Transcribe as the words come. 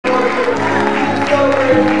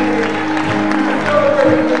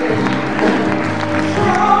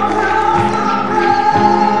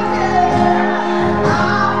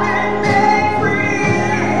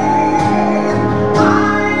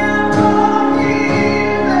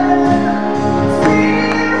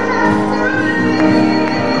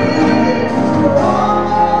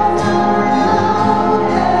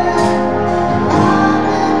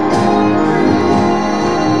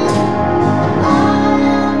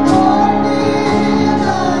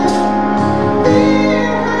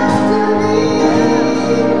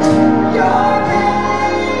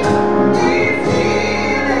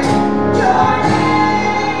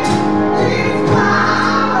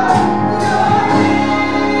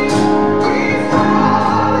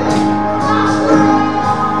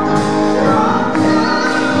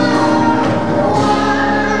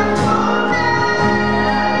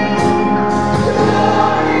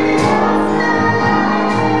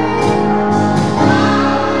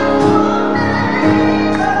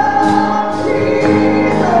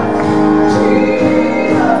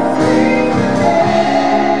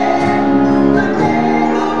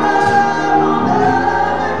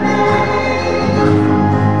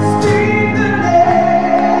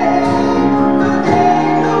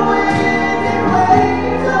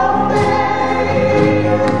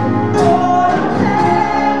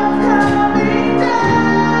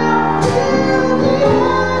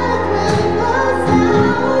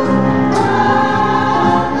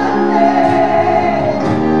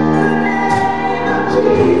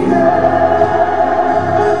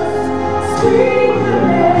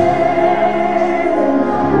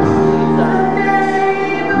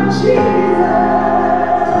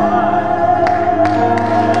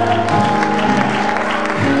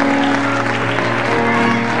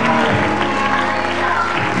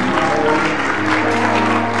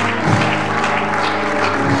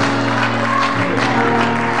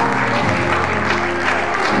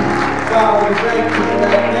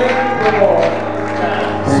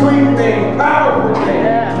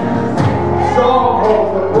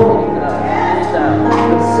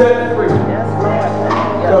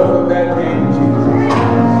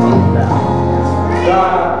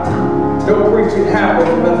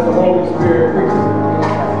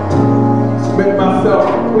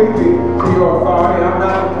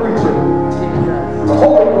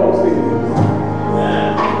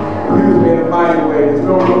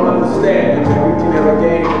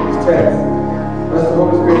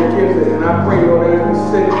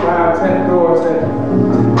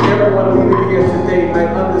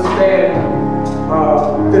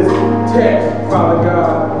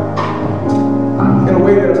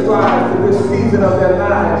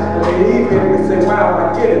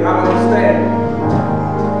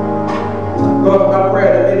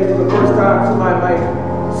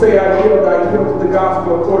say I yield to the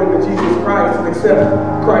gospel according to Jesus Christ and accept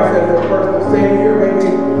Christ as their personal Savior.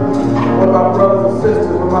 Maybe one of my brothers and sisters,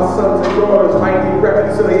 one of my sons and daughters might need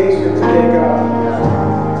reconciliation today, God.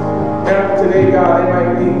 After today, God, they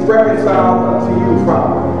might be reconciled unto you,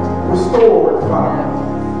 Father. Restored, Father.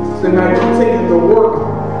 So they might continue the work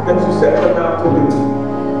that you set them out to do.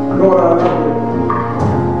 Lord, I love you.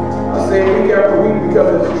 I say week after week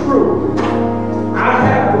because it's true. I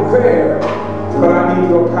have prepared, but I need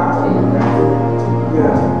your power.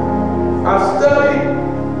 Yeah. I studied,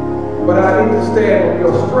 but I need to stand with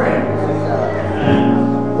your strength.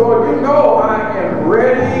 Lord, you know I am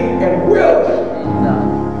ready and willing,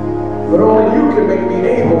 but only you can make me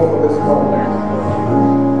able for this moment.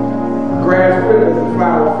 Grass withers and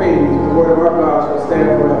flower fades, the word of our God shall stand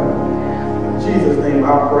forever. In Jesus' name I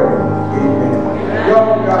pray. Amen. Y'all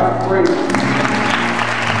give God praise.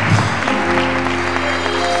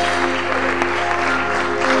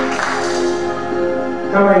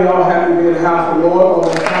 How many of y'all happy to be in the house of the Lord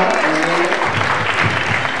on the top?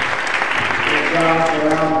 God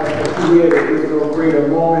around us here. There is no greater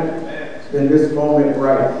moment than this moment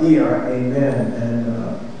right here. Amen. And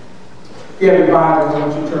if you have your Bible, I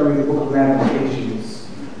want you to turn to the book of Lamentations.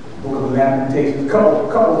 Book of Lamentations. A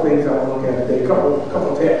couple things I want to look at today. A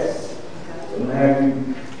couple texts. I'm going to have you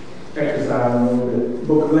exercise a little bit.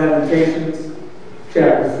 Book of Lamentations,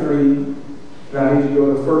 chapter 3. And I need you to go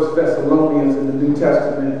to 1 Thessalonians in the New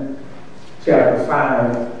Testament, chapter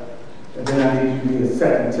 5. And then I need you to be in 2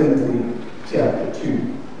 Timothy, chapter 2.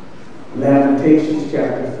 Lamentations,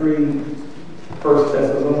 chapter 3. 1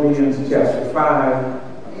 Thessalonians, chapter 5.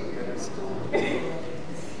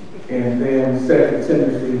 And then 2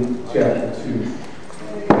 Timothy, chapter 2.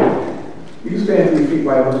 You can stand to your feet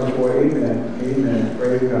while looking for it. Amen. Amen.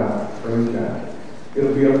 Praise God. Praise God.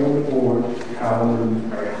 It'll be up on the board.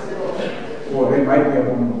 Hallelujah. Or it might be up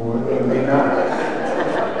on the board, but it may not.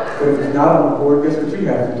 But if it's not on the board, guess what you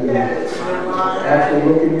have to do? Actually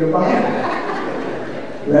look in your Bible.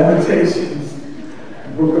 Lamentations.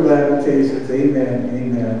 Book of Lamentations. Amen.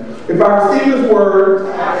 Amen. If I receive this word,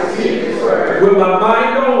 with my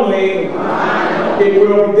mind only, it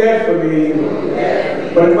will be dead for me.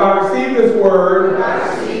 But if I receive this word,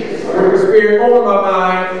 with the Spirit over my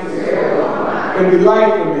mind, it will be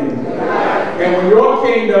life for me. And when your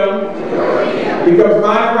kingdom becomes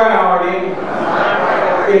my priority,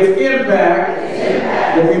 its impact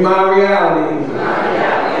will be my reality.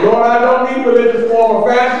 Lord, I don't need religious form or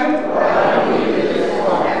fashion.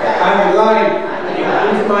 I need life.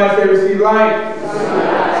 Somebody say receive life.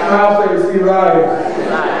 Smile say receive life.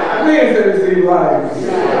 Man say receive life.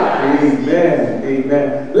 Amen. Amen.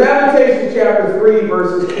 Lamentations chapter 3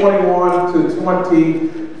 verses 21 to 23.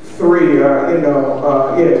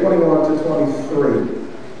 21 to 23.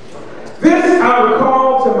 This I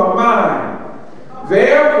recall to my mind,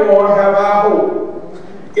 therefore have I hope.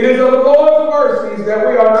 It is of the Lord's mercies that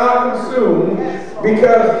we are not consumed,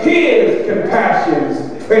 because his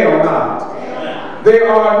compassions fail not. They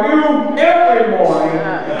are new every morning.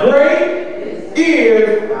 Great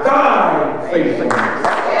is thy faithfulness.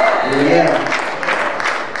 Amen.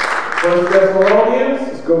 1 Thessalonians,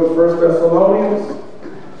 let's go to 1 Thessalonians.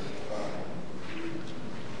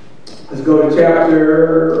 Let's go to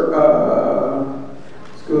chapter,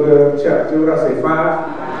 what did I say,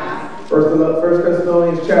 5? First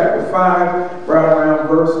Thessalonians chapter 5, right around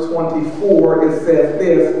verse 24, it says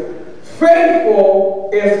this, faithful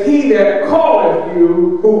is he that calleth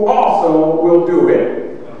you, who also will do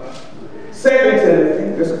it. 2 Timothy,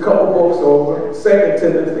 there's a couple books over, 2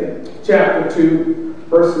 Timothy chapter 2,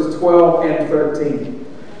 verses 12 and 13.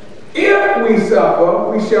 If we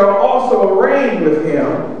suffer, we shall also reign with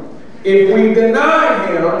him. If we deny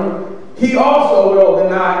him, he also will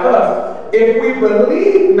deny us. If we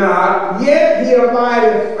believe not, yet he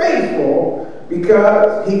abideth faithful,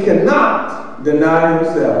 because he cannot deny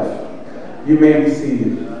himself. You may be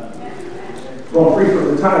seated. I'm going to preach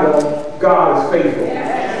from the title, God is faithful.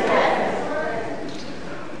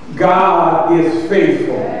 God is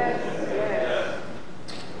faithful.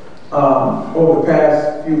 Over the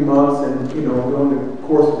past few months and during the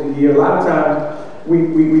course of the year, a lot of times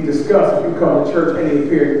we discuss, if you come to church any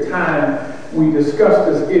period of time, we discuss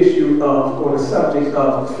this issue or the subject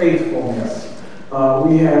of faithfulness.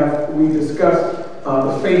 We discuss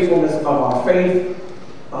the faithfulness of our faith.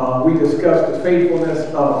 We discuss the faithfulness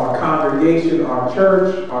of our congregation, our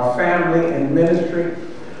church, our family, and ministry.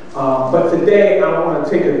 But today I want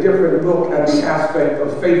to take a different look at the aspect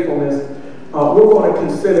of faithfulness. We're going to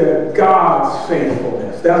consider God's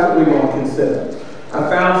faithfulness. That's what we're going to consider. I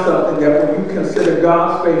found something that when you consider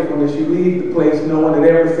God's faithfulness, you leave the place knowing that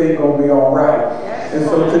everything's going to be all right. And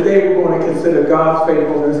so today we're going to consider God's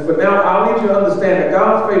faithfulness. But now I need you to understand that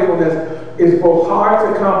God's faithfulness is both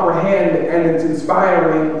hard to comprehend and it's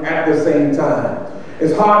inspiring at the same time.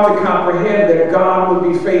 It's hard to comprehend that God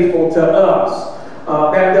would be faithful to us.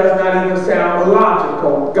 That does not even sound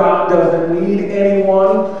logical. God doesn't need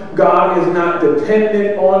anyone. God is not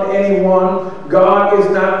dependent on anyone. God is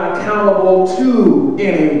not accountable to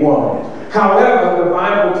anyone. However, the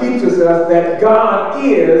Bible teaches us that God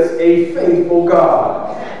is a faithful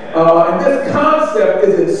God. And this concept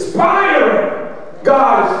is inspiring.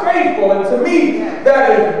 God is faithful, and to me,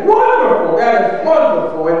 that is wonderful. That is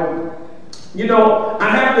wonderful. And you know, I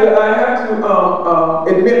have to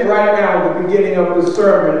admit right now at the beginning of the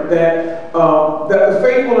sermon that that the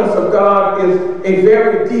faithfulness of God is a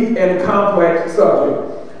very deep and complex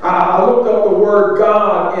subject. I looked up the word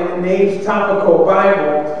God in Nave's Topical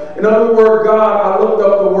Bible. In other words, God, I looked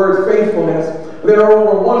up the word faithfulness. There are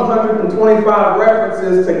over 125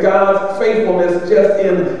 references to God's faithfulness just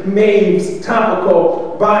in Nave's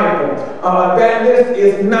Topical Bible. That list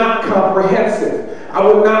is not comprehensive. I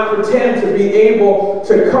would not pretend to be able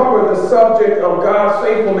to cover the subject of God's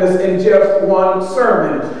faithfulness in just one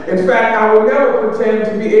sermon. In fact, I would never pretend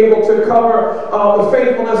to be able to cover the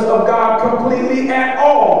faithfulness of God completely at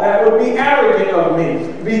all. That would be arrogant of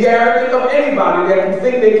me. Be arrogant of anybody that can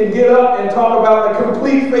think they can get up and talk about the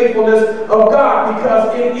complete faithfulness of God,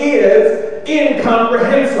 because it is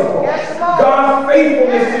incomprehensible. God's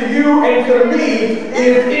faithfulness to you and to me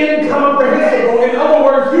is incomprehensible. In other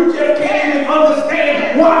words, you just can't even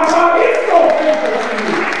understand why God is so faithful to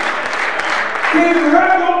you. Can't even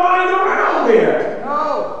wrap your mind around it.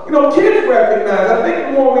 You know, kids recognize, I think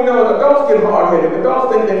the more we know, adults get hard-headed.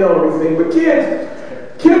 Adults think they know everything, but kids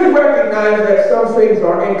recognize that some things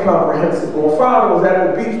are incomprehensible. A father was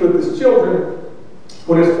at the beach with his children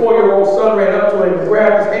when his 4-year-old son ran up to him and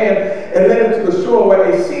grabbed his hand and led him to the shore where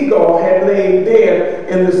a seagull had laid dead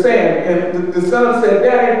in the sand. And the son said,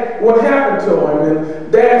 "Daddy, what happened to him?"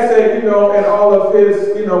 And Dad said, you know, and all of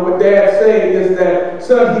his, you know, what Dad said is that,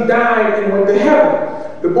 "Son, he died and went to heaven."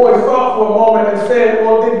 The boy thought for a moment and said,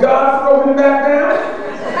 "Well, did God throw him back down?"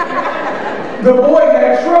 The boy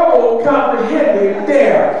had trouble comprehending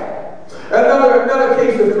death. Another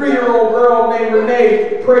case, a 3-year-old girl named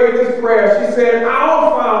Renee prayed this prayer. She said,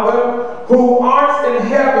 "Our Father, who art in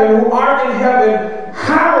heaven,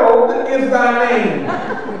 hallowed is thy name."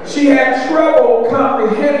 She had trouble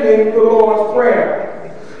comprehending the Lord's Prayer.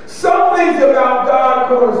 Some things about God,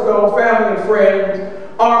 Cornerstone family and friends,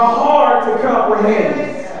 are hard to comprehend.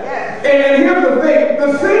 And here's the thing,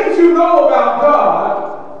 the things you know about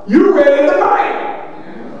God, you read in the Bible.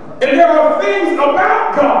 And there are things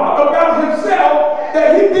about God, about himself,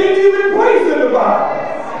 that he didn't even place in the Bible.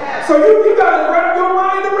 So you got to wrap your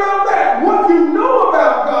mind around that. What you know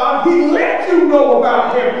about God, he let you know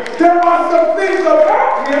about him. There are some things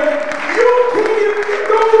about him you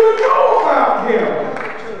don't even know about him.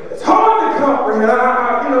 It's hard to comprehend.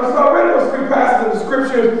 So I read those 3 passages of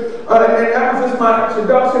scriptures, and that was just my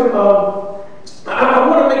introduction. I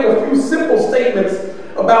want to make a few simple statements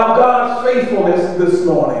about God's faithfulness this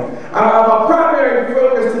morning. My primary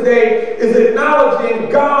focus today is acknowledging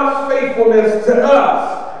God's faithfulness to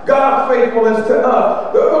us. God's faithfulness to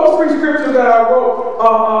us. Those 3 scriptures that I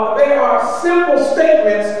wrote, they are simple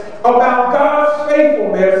statements about God's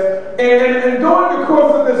faithfulness. And during the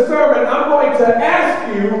course of this sermon, I'm going to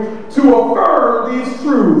ask you to affirm these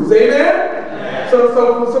truths. Amen? So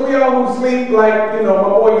for some of y'all who sleep like, you know, my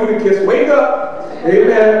boy Eutychus, wake up.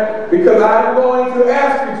 Amen. Because I'm going to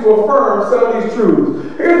ask you to affirm some of these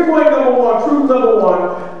truths. Here's point number 1. Truth number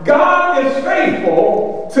 1. God is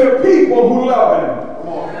faithful to people who love him.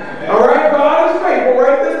 All right? God is faithful.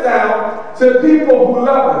 Write this down. To people who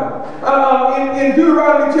love him. In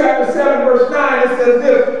Deuteronomy chapter 7, verse 9, it says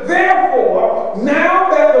this: "Therefore, now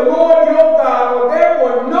that the Lord your God, or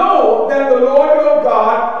therefore know that the Lord your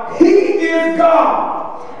God, he is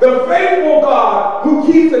God, the faithful God,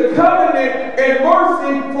 who keeps a covenant and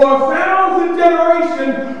mercy for 1,000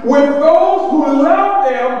 generations with those who love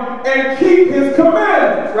them and keep his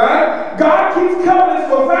commandments." Right? God keeps covenants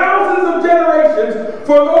for thousands of generations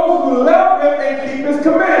for those who love him and keep his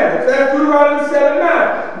commandments. That's Deuteronomy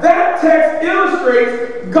 7:9. That text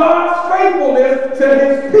illustrates God's faithfulness to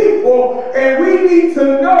his people, and we need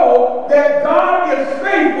to know that God is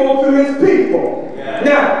faithful to his people. Yeah.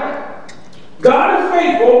 Now, God is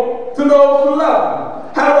faithful to those who love him.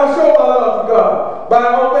 How do I show my love to God? By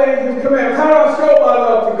obeying his commandments. How do I show my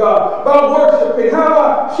love to God? By worshiping. How do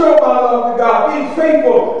I show my love to God? Being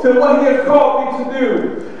faithful to what he has called me to do.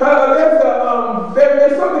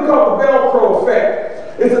 There's something called the Velcro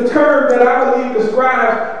effect. It's a term term that I believe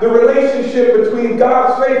describes the relationship between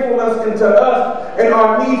God's faithfulness into us and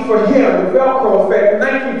our need for Him, the Velcro effect. In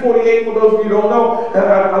 1948, for those of you who don't know, and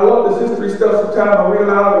I love this history stuff sometimes, I read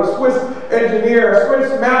a lot of a Swiss engineer, a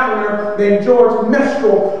Swiss mountaineer named George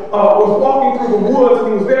Mestral was walking through the woods, and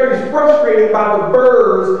he was very frustrated by the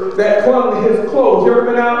birds that clung to his clothes. You ever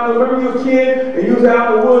been out, remember you were a kid, and you was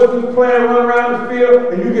out in the woods, you was playing, running around the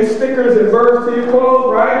field, and you get stickers and birds to your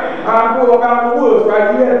clothes, right? I grew up out in the woods,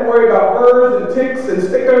 right? You had to worry about birds and ticks and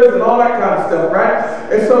stickers and all that kind of stuff,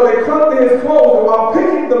 right? And so they clung to his clothes, and while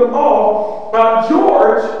picking them off,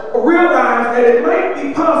 George realized that it might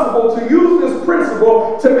be possible to use this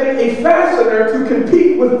principle to make a fastener to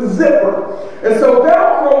compete with the zipper. And so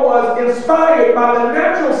Velcro was inspired by the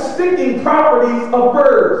natural sticking properties of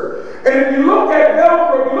birds. And if you look at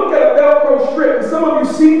Velcro, you look at a Velcro strip, and some of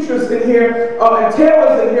you seamstresses in here and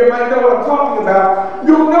tailors in here might know what I'm talking about,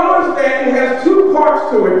 you'll notice that it has two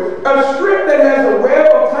parts to it. A strip that has a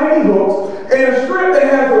web of tiny hooks, and a strip that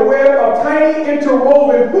has a web of tiny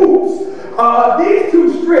interwoven hoops. These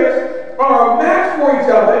two strips are a match for each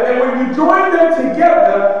other, and when you join them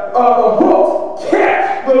together, the hooks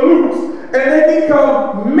catch the loops, and they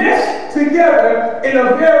become meshed together in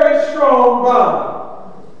a very strong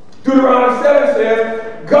bond. Deuteronomy 7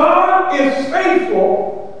 says, God is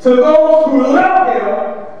faithful to those who love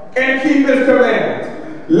Him and keep His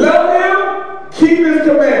commandments. Love Him, keep His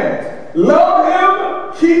commandments. Love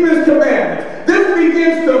Him, keep His commandments. This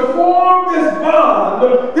begins to form this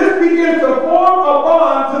bond. This begins to form a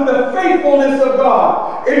bond to the faithfulness of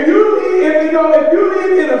God. If you need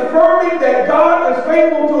in affirming that God is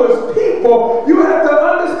faithful to His people, you have to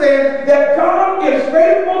understand that God is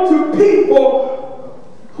faithful to people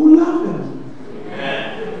who love Him.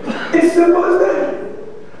 It's simple as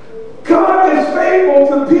that. God is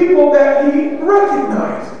faithful to people that He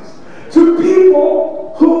recognizes, to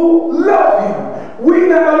people who love Him. We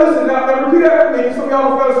now, listen, now repeat after me. Some of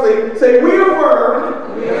y'all fell asleep. Say, we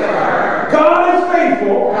affirm, God is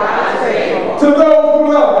faithful, to those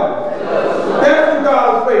who love Him. That's who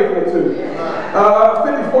God is faithful to. A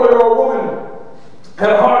 54-year-old woman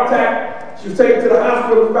had a heart attack. She was taken to the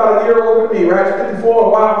hospital. About a year older than me, right? She's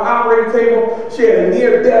 54, while on the operating table. She had a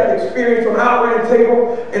near-death experience on the operating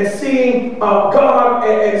table and seeing God,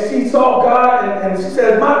 and she saw God, and she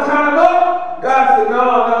said, my time up? God said,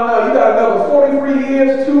 no, you got another 43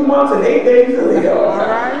 years, 2 months, and 8 days to live.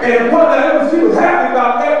 And upon that, she was happy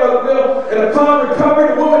about that, Brother Bill. And upon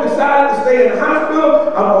recovery, the woman decided to stay in the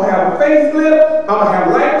hospital. I'm going to have a facelift. I'm going to have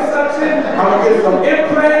liposuction. I'm going to get some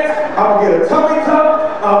implants. I'm going to get a tummy tuck.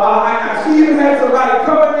 She even had somebody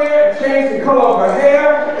come in there and change the color of her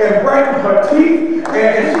hair and brighten her teeth.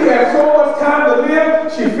 And she had so much time to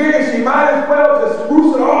live, she figured she might as well just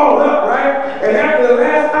spruce it all up, right? And after the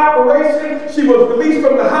last operation, she was released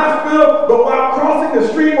from the hospital, but while crossing the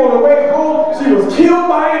street on the way home, she was killed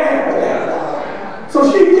by an ambulance.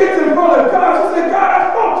 So she gets in front of God. She said, God,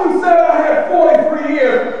 I thought you said I had 43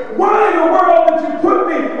 years. Why in the world did you put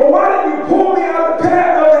me, or why did you pull me out of the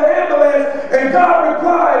path of the ambulance? And God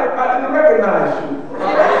replied, I didn't recognize you.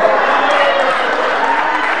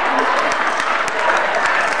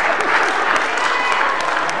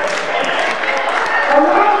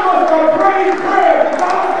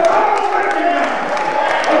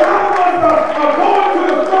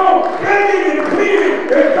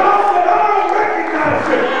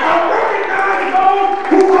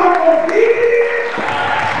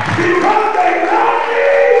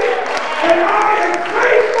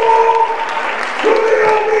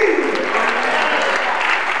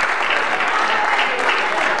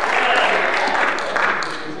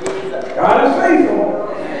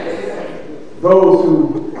 Those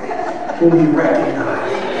whom He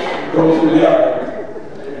recognizes, those who love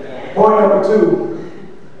Him. Point number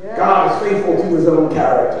 2, God is faithful to His own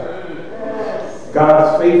character.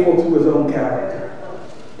 God is faithful to His own character.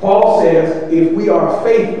 Paul says, if we are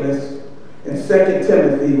faithless, in 2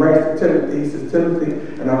 Timothy, he writes to Timothy, he says,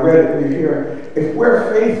 Timothy, and I read it in here, if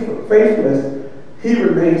we're faithless, He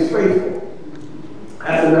remains faithful.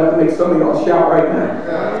 That's enough to make some of y'all shout right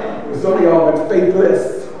now. Some of y'all have been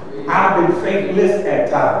faithless. I've been faithless at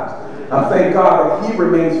times. I thank God that He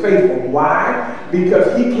remains faithful. Why?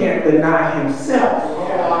 Because He can't deny Himself.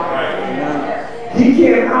 He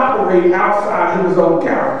can't operate outside of His own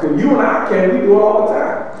character. You and I can. We do it all the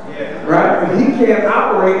time. Right? And He can't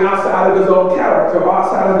operate outside of His own character,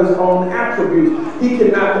 outside of His own attributes. He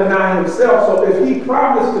cannot deny Himself. So if He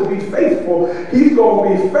promised to be faithful, He's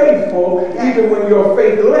going to be faithful even when you're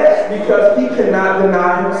faithless, because He cannot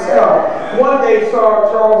deny Himself. One day,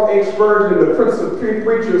 Charles H. Spurgeon, the Prince of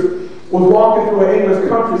Preachers, was walking through an English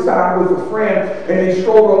countryside with a friend, and they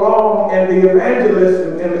strolled along, and the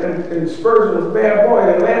evangelist, and Spurgeon was a bad boy,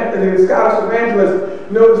 and the Scottish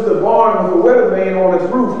evangelist noticed a barn with a weather vane on its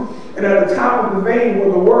roof, and at the top of the vane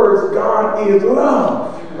were the words, God is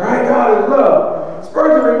love, right? God is love.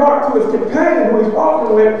 Spurgeon remarked to his companion who he's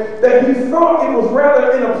walking with that he thought it was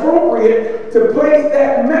rather inappropriate to place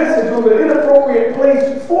that message, or the inappropriate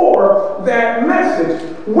place for that message.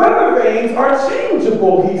 Weather vanes are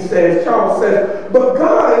changeable, he says, Charles says, but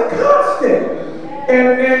God is constant.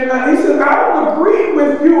 And he says, I don't agree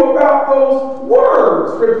with you about those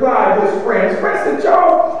words, replied his friend. His friend said,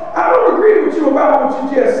 Charles, I don't agree with you about what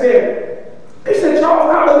you just said. He said,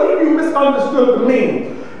 Charles, I believe you misunderstood the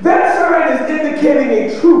meaning. That sign is indicating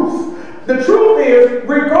a truth. The truth is,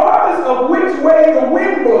 regardless of which way the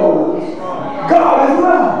wind blows, God is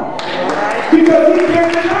love. Because he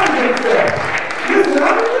can't deny himself. Listen,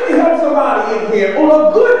 I'm going to help somebody in here. On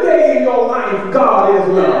a good day in your life, God is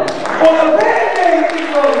love. On a bad day in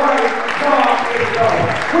your life, God is love.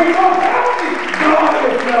 When you're healthy, God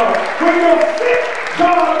is love. When you're sick,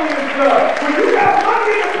 God is love. When you got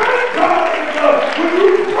money in the bank, God is love. When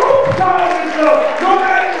you broke, God is love. No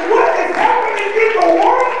matter what is happening in the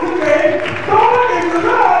world today, God is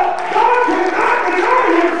love. God cannot deny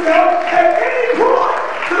himself at any point.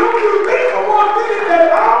 So don't you think for 1 minute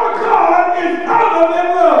that our God is other than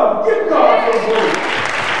love. Give God some praise.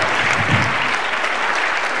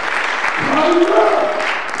 God is love.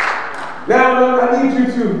 Now, I need you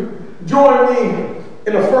to join me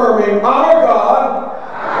in affirming our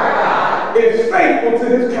God is faithful to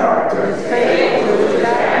his character.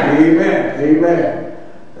 Amen. Amen.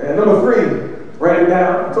 And number 3, write it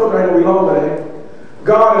down. I told you I ain't going to be long today.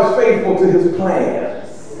 God is faithful to his plans.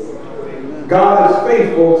 God is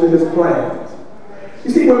faithful to his plans.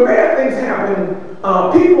 You see, when bad things happen,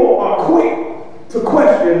 people are quick to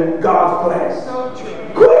question God's plans.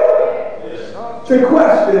 Quick to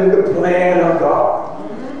question the plan of God.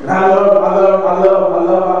 And I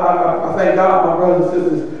thank God, my brothers and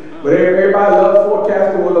sisters. But everybody loves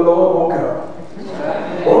forecasting when the Lord won't come.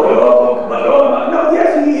 Oh, Lord, no, yes,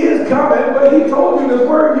 he is coming, but he told you this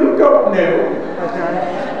word, you don't know.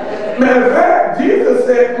 Matter of fact, Jesus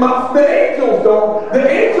said, the angels don't. The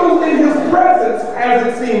angels in his presence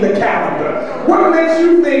hasn't seen the calendar. What makes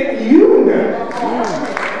you think you know?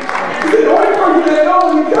 The only person that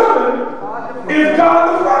knows he's coming is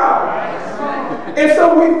God the Father. And so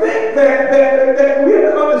we think that we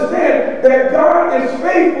have to understand that God is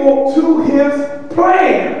faithful to his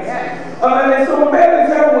plans. And so when bad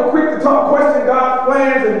things happen, we're quick to question God's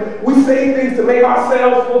plans, and we say things to make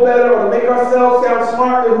ourselves feel better or to make ourselves sound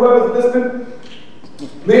smart to whoever's listening.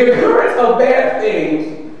 The occurrence of bad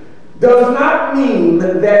things does not mean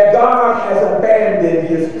that God has abandoned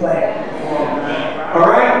his plans. All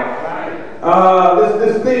right?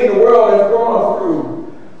 This thing the world has gone through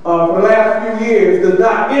for the last few years does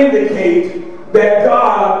not indicate that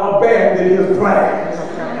God abandoned his plans.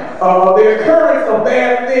 The occurrence of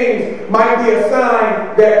bad things might be a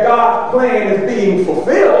sign that God's plan is being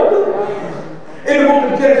fulfilled. In the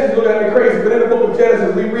book of Genesis, look at me crazy, but in the book of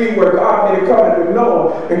Genesis, we read where God made a covenant with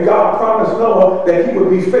Noah, and God promised Noah that he would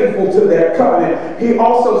be faithful to that covenant. He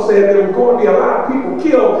also said there were going to be a lot of people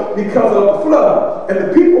killed because of the flood. And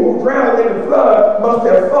the people who drowned in the flood must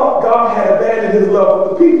have thought God had abandoned his love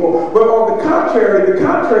for the people. But on the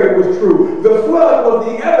contrary was true. The flood was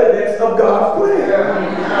the evidence of God's plan.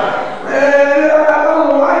 And I don't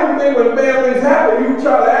know why you think when bad things happen, you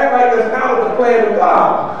try to act like that's out of the plan of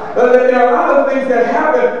God. There are a lot of things that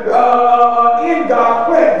happen in God's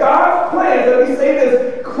plan. God's plans, let me say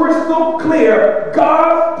this crystal clear,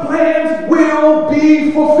 God's plans will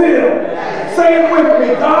be fulfilled. Say it with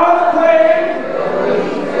me. God's plans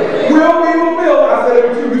will be fulfilled. I said it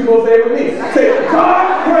with you, you're supposed to say it with me. Say,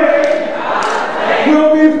 God's plans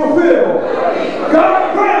will be fulfilled. God's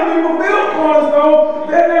plan will be fulfilled,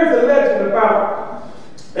 Cornerstone. Then there's a legend about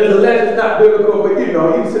there's a legend, not biblical, but you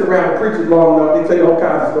know, you sit around with preachers long enough, they tell you all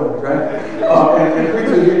kinds of stories, right? And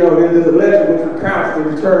preachers, you know, there's a legend which recounts the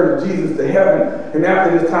return of Jesus to heaven. And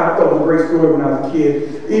after this time, I thought it was a great story when I was a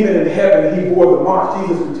kid. Even in heaven, he bore the marks.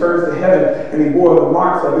 Jesus returns to heaven, and he bore the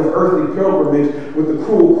marks of his earthly pilgrimage with the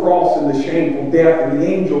cruel cross and the shameful death. And the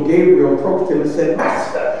angel Gabriel approached him and said,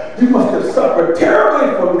 Master, you must have suffered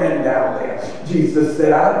terribly for men down there. Jesus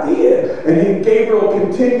said, I did. And Gabriel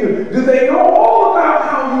continued, do they know all about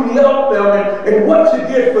how you loved them and what you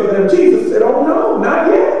did for them? Jesus said, oh no, not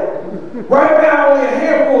yet. Right now, only a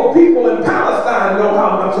handful of people in Palestine know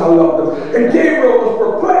how much I love them. And Gabriel was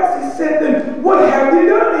perplexed. He said, then what have you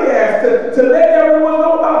done, he asked, to let everyone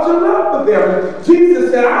know about your love for them? And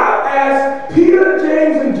Jesus said, I asked Peter,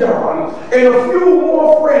 James, and John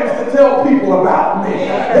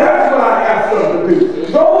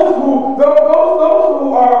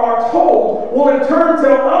will in turn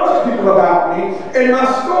tell other people about me, and my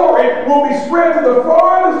story will be spread to the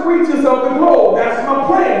farthest reaches of the globe. That's my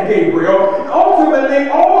plan, Gabriel. Ultimately,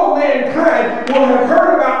 all of mankind will have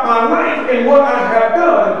heard about my life and what I have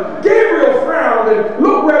done. Gabriel frowned and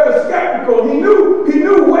looked rather skeptical. He knew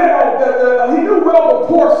well the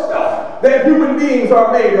poor stuff that human beings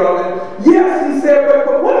are made of. And yes, he said,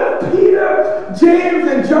 but what if Peter, James,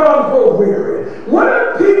 and John grow weary? What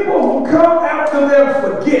if people who come after them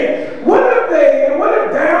forget? What if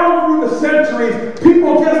down through the centuries,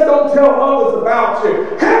 people just don't tell others about you?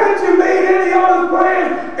 Haven't you made any other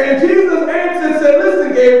plans? And Jesus answered and said,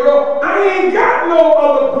 listen, Gabriel, I ain't got no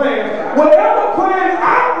other plans. Whatever plans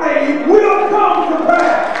I made will come to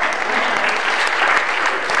pass.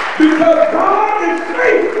 Because God is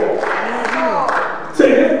faithful to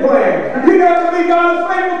his plan. You got to be God is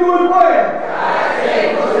faithful to his plan.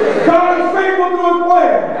 God is faithful to his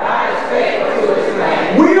plan.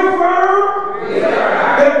 We affirm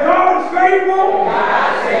that God is faithful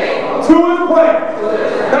to his plan.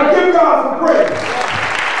 Now give God some praise.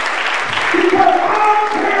 Because I don't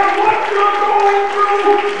care what you're going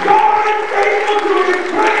through, God is faithful to his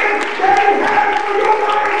plan that he has for your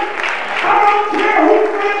life. I don't care who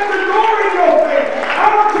stands the door in your face. I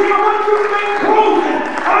don't care what you've been closing.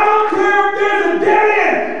 I don't care if there's a dead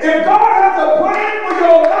end. If God has a plan for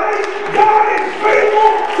your life, God is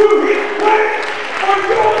faithful to his plan for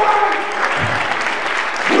your life.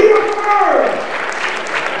 We affirm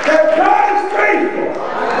that God is faithful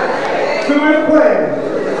to his plan.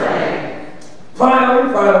 Finally,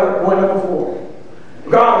 point number 4.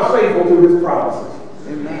 God is faithful to his promises.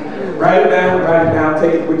 Amen. Write it down,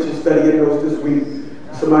 take it with you, study your notes this week.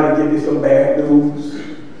 Somebody give you some bad news.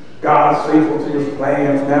 God is faithful to his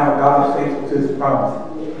plans. Now God is faithful to his promises.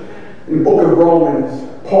 In the book of Romans,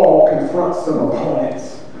 Paul confronts some opponents.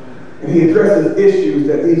 And he addresses issues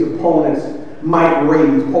that these opponents might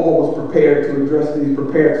raise. Paul was prepared to address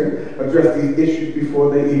these issues before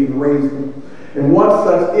they even raised them. And one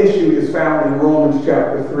such issue is found in Romans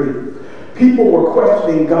chapter 3. People were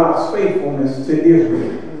questioning God's faithfulness to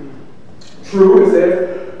Israel. True, it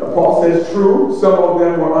says, Paul says, true, some of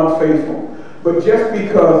them were unfaithful. But just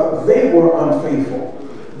because they were unfaithful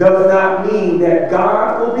does not mean that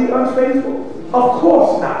God will be unfaithful. Of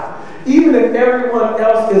course not. Even if everyone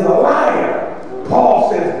else is a liar, Paul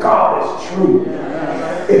says God is true.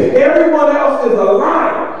 If everyone else is a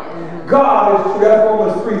liar, God is true. That's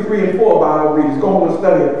Romans 3 and 4 Bible readers. Go home and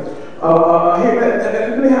study it. I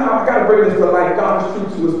got to bring this to light. God is true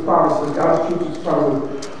to his promises. God is true to his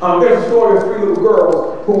promises. There's a story of 3 little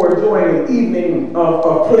girls who were enjoying an evening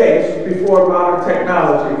of play before modern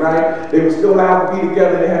technology, right? They were still allowed to be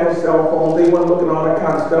together. They had no cell phones. They weren't looking at all that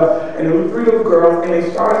kind of stuff. And there were 3 little girls, and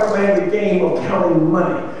they started playing the game of counting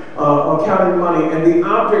money. And the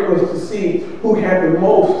object was to see who had the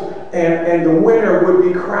most, and the winner would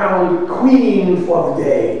be crowned queen for the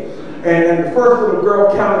day. And the first little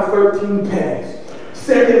girl counted 13 pennies.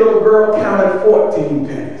 Second little girl counted 14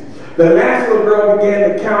 pennies. The last little girl began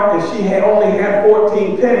to count, and she had only had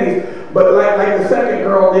 14 pennies, but like the second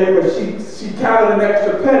girl did, but she counted an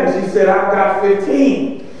extra penny. She said, I've got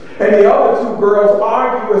 15. And the other 2 girls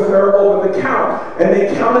argued with her over the count, and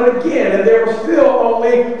they counted again, and there were still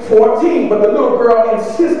only 14. But the little girl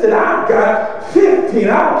insisted, I've got 15. I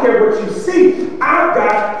don't care what you see. I've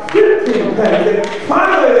got 15 pennies. And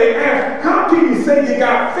finally they asked, how can you say you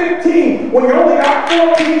got 15 when you only got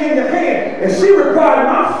 14 in your hand? And she replied,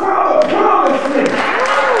 my father promised me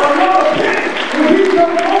another penny when he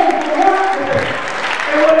comes home from work today.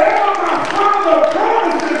 And whatever my father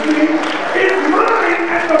promises me is mine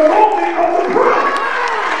at the moment of the promise.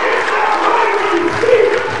 It's not mine when you see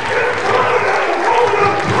it. It's mine at the moment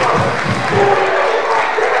of the promise. So whatever my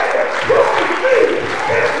dad promised me,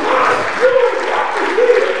 it's mine. You ain't got to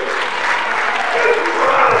see it. It's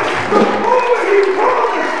mine the moment he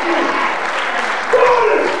promised me. God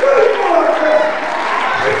is faithful like that.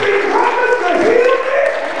 If he promised to heal me,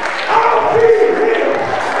 I'll be healed.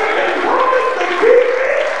 If he promised to keep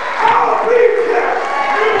me, I'll be kept.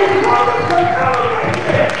 If he promised to elevate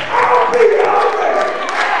me, I'll be elevated.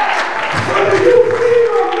 Whether you see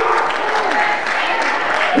it or not,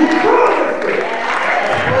 he promised it.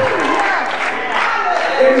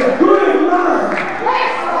 And it's good as mine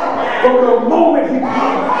from the moment he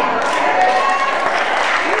promised.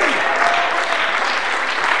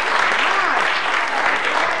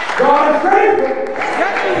 God is faithful.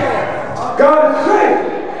 God is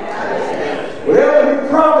faithful. Whatever he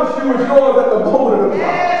promised you is yours at the moment of the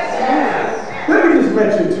promise. Let me just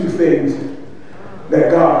mention 2 things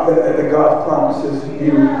that God promises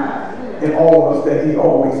you and all of us that he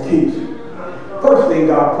always keeps. First thing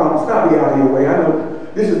God promise. I'll be out of your way. I know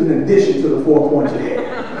this is in addition to the 4 points you had.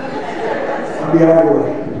 I'll be out of your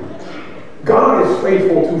way. God is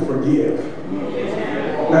faithful to forgive.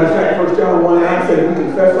 Matter of fact, 1 John 1:9 says we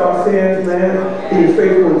confess our sins, man. He is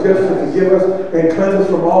faithful and just to forgive us and cleanse us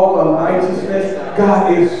from all unrighteousness.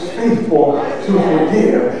 God is faithful to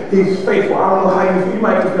forgive. He's faithful. I don't know how you feel. You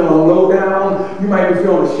might be feeling low down. You might be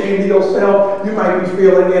feeling ashamed of yourself. You might be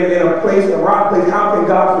feeling in a place, a rock place. How can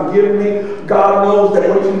God forgive me? God knows that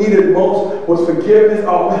what you needed most was forgiveness.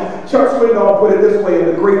 Chuck Swindoll put it this way in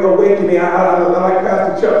The Great Awakening. I like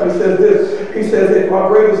Pastor Chuck. He says this. He says, if our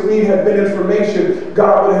greatest need had been information,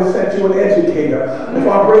 God would have sent you an educator. If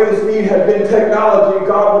our greatest need had been technology,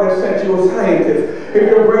 God would have sent you a scientist. If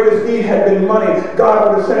your greatest need had been money, God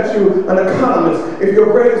would have sent you an economist. If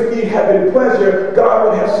your greatest need had been pleasure, God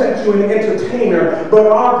would have sent you an entertainer. But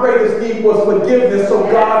our greatest need was forgiveness, so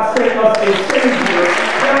God sent us a Savior.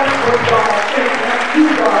 That's what God sent. That's who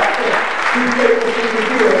God sent. He's faithful to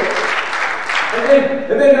forgive.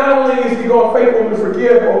 And then not only is He God faithful to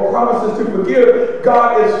forgive or promises to forgive,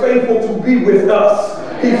 God is faithful to be with us.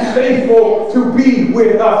 He's faithful to be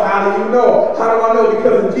with us. How do you know? How do I know?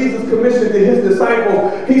 Because in Jesus' commission to His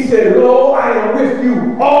disciples, He said, lo, I am with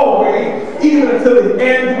you always, even until the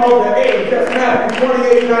end of the age. That's Matthew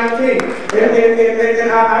 28:19.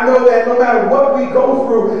 And I know that no matter what we go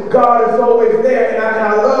through, God is always there. And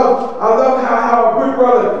I love how our good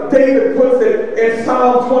brother David puts it in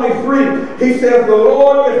Psalm 23. He says, the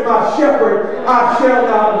Lord is my shepherd, I shall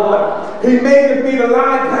not want. He maketh me to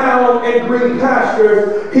lie down in green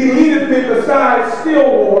pastures. He leadeth me beside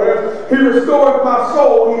still waters. He restoreth my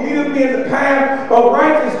soul. He leadeth me in the path of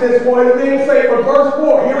righteousness for His name's sake. From verse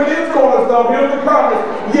 4, here it is, Cornerstone. Here's the promise.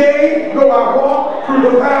 Yea, though I walk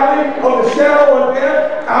through the valley of the shadow of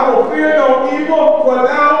death, I will fear no evil, for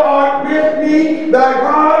Thou art with me. Thy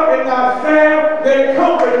rod and Thy staff, they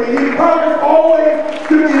comfort me. He promised always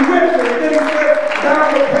to be with me. And then He said,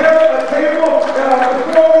 Thou preparest a table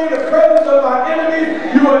before me in the presence of my enemies.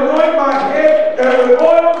 You anoint my head with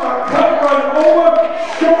oil, my cup run over.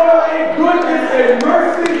 Surely goodness and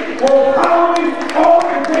mercy will follow me all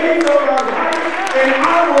the days of my life, and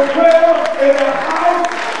I will dwell in the house.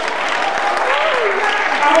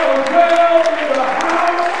 I will dwell in the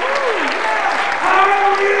house. I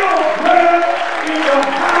will dwell in the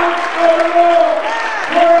house of the Lord.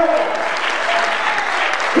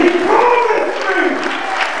 He promised me,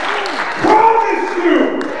 promised you,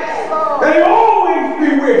 that He'll always be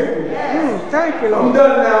with me. Thank you, Lord. I'm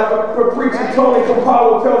done now, but preacher Tony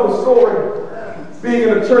Campolo tells a story. Being in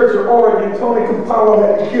a church in Oregon, Tony Campolo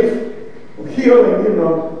had the gift of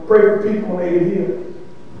healing, pray for people when they get healed.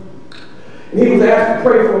 And he was asked to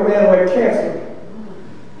pray for a man who had cancer.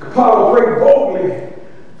 Campolo prayed boldly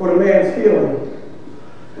for the man's healing.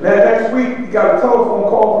 And that next week, he got a telephone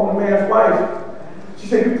call from the man's wife. She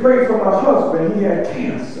said, you prayed for my husband, he had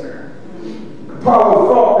cancer. Campolo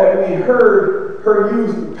thought that when he heard her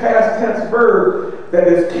use the past tense verb, that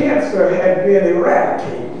his cancer had been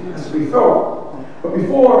eradicated. That's what he thought. But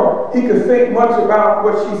before he could think much about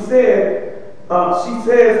what she said, she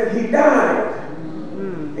says he died.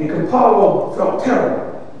 And Campolo felt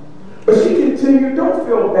terrible. But she continued, don't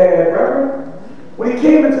feel bad, Reverend. When he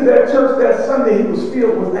came into that church that Sunday, he was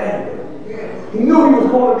filled with anger. He knew he was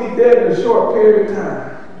going to be dead in a short period of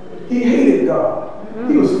time. He hated God.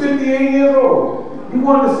 He was 58 years old. He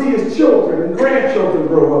wanted to see his children and grandchildren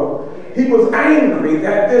grow up. He was angry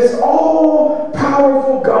that this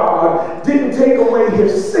all-powerful God didn't take away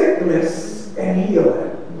his sickness and heal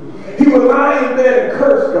him. He would lie in bed and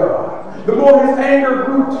curse God. The more his anger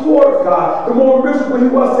grew towards God, the more miserable he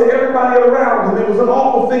was to everybody around him. It was an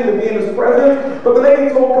awful thing to be in His presence. But the lady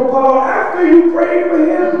told Campolo, after you prayed for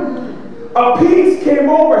him, a peace came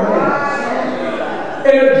over him.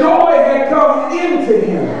 And a joy had come into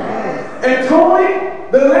him. And Tony,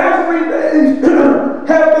 the last 3 days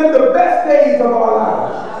have been the best days of our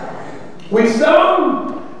lives. We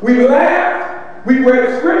sung, we laughed, we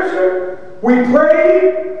read scripture, we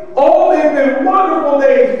prayed. Oh, they've been wonderful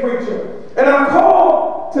days, preacher. And I'm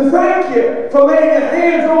called to thank you for laying your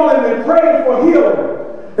hands on him and praying for healing.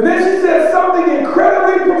 And then she said something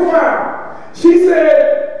incredibly profound. She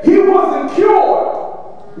said, he wasn't cured,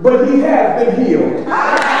 but he has been healed.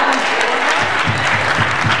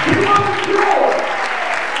 He wasn't cured,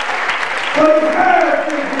 but he has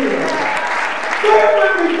been healed. Say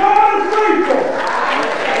with me, God is faithful.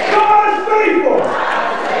 God is faithful.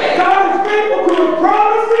 God is faithful to His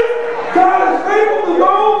promises. God is faithful to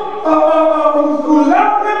those who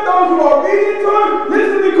love Him, those who are obedient to Him.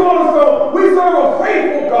 Listen to Cornerstone. We serve a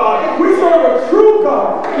faithful God. We serve a true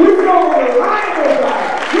God. We serve a reliable God.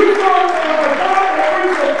 We serve a God that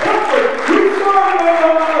brings the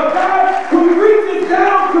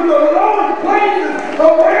places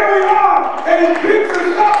of where we are, and it's bigger